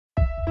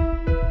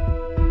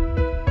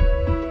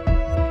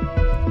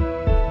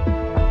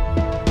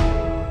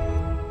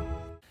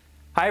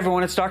Hi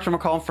everyone, it's Dr.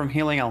 McCollum from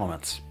Healing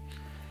Elements,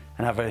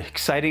 and I have an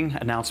exciting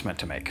announcement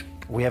to make.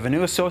 We have a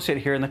new associate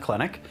here in the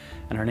clinic,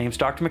 and her name's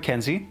Dr.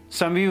 Mackenzie.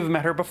 Some of you have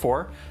met her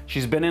before.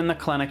 She's been in the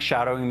clinic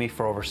shadowing me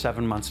for over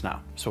 7 months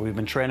now. So we've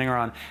been training her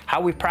on how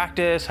we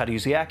practice, how to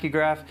use the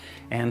AccuGraph,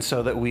 and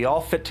so that we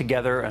all fit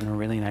together in a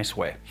really nice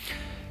way.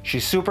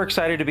 She's super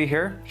excited to be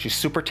here. She's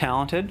super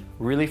talented,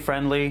 really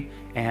friendly,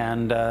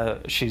 and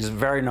she's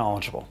very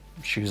knowledgeable.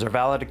 She was our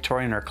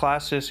valedictorian in her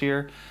class this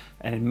year,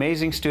 an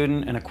amazing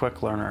student and a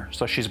quick learner.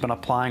 So she's been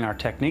applying our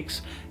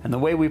techniques and the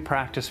way we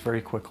practice very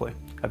quickly.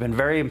 I've been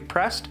very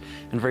impressed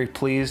and very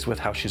pleased with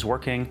how she's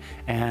working,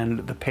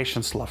 and the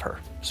patients love her.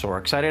 So we're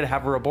excited to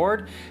have her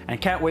aboard and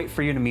can't wait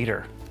for you to meet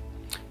her.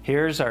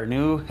 Here's our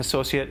new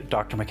associate,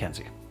 Dr.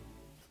 Mackenzie.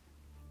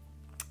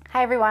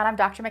 Hi everyone, I'm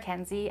Dr.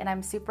 Mackenzie, and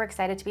I'm super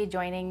excited to be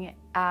joining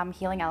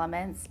Healing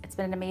Elements. It's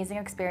been an amazing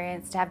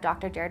experience to have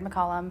Dr. Jared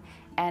McCollum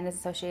and his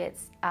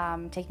associates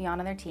take me on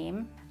their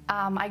team.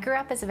 I grew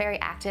up as a very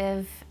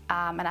active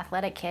and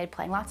athletic kid,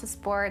 playing lots of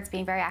sports,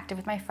 being very active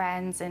with my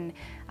friends, and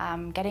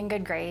getting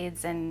good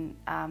grades, and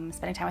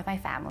spending time with my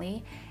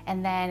family.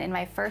 And then in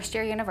my first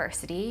year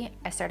university,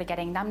 I started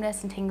getting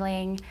numbness and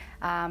tingling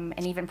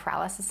and even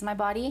paralysis in my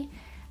body.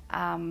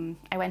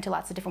 I went to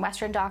lots of different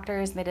Western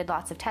doctors, and they did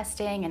lots of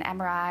testing and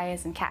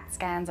MRIs and CAT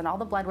scans and all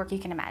the blood work you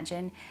can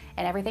imagine,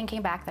 and everything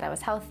came back that I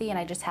was healthy and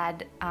I just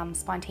had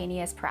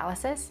spontaneous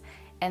paralysis,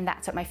 and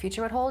that's what my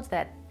future would hold,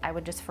 that I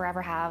would just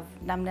forever have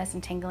numbness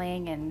and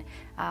tingling and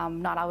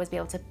not always be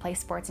able to play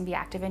sports and be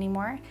active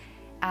anymore.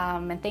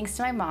 And thanks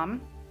to my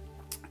mom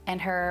and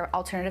her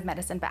alternative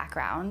medicine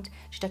background,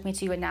 she took me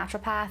to a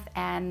naturopath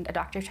and a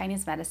doctor of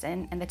Chinese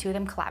medicine, and the two of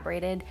them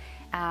collaborated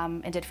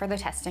and did further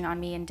testing on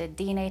me and did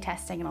DNA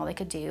testing and all they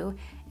could do,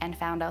 and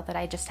found out that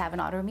I just have an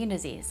autoimmune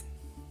disease.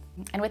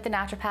 And with the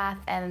naturopath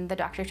and the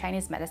doctor of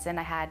Chinese medicine,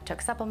 I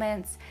took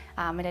supplements,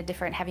 I did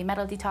different heavy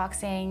metal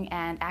detoxing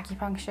and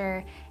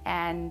acupuncture,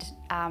 and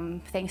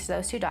thanks to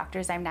those two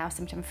doctors, I'm now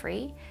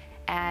symptom-free.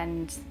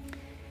 And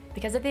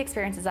because of the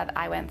experiences that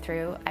I went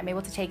through, I'm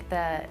able to take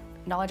the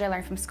knowledge I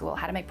learned from school,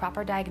 how to make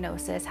proper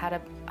diagnosis, how to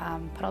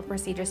put all the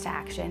procedures to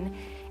action,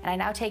 and I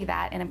now take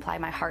that and apply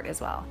my heart as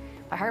well.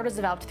 My heart was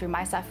developed through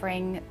my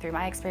suffering, through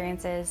my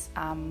experiences,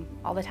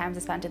 all the times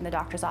I spent in the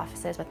doctor's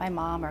offices with my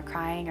mom, or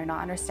crying or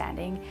not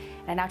understanding,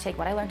 and I now take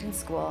what I learned in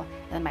school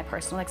and then my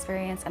personal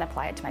experience and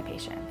apply it to my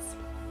patients.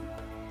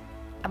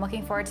 I'm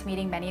looking forward to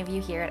meeting many of you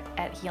here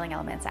at Healing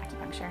Elements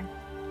Acupuncture.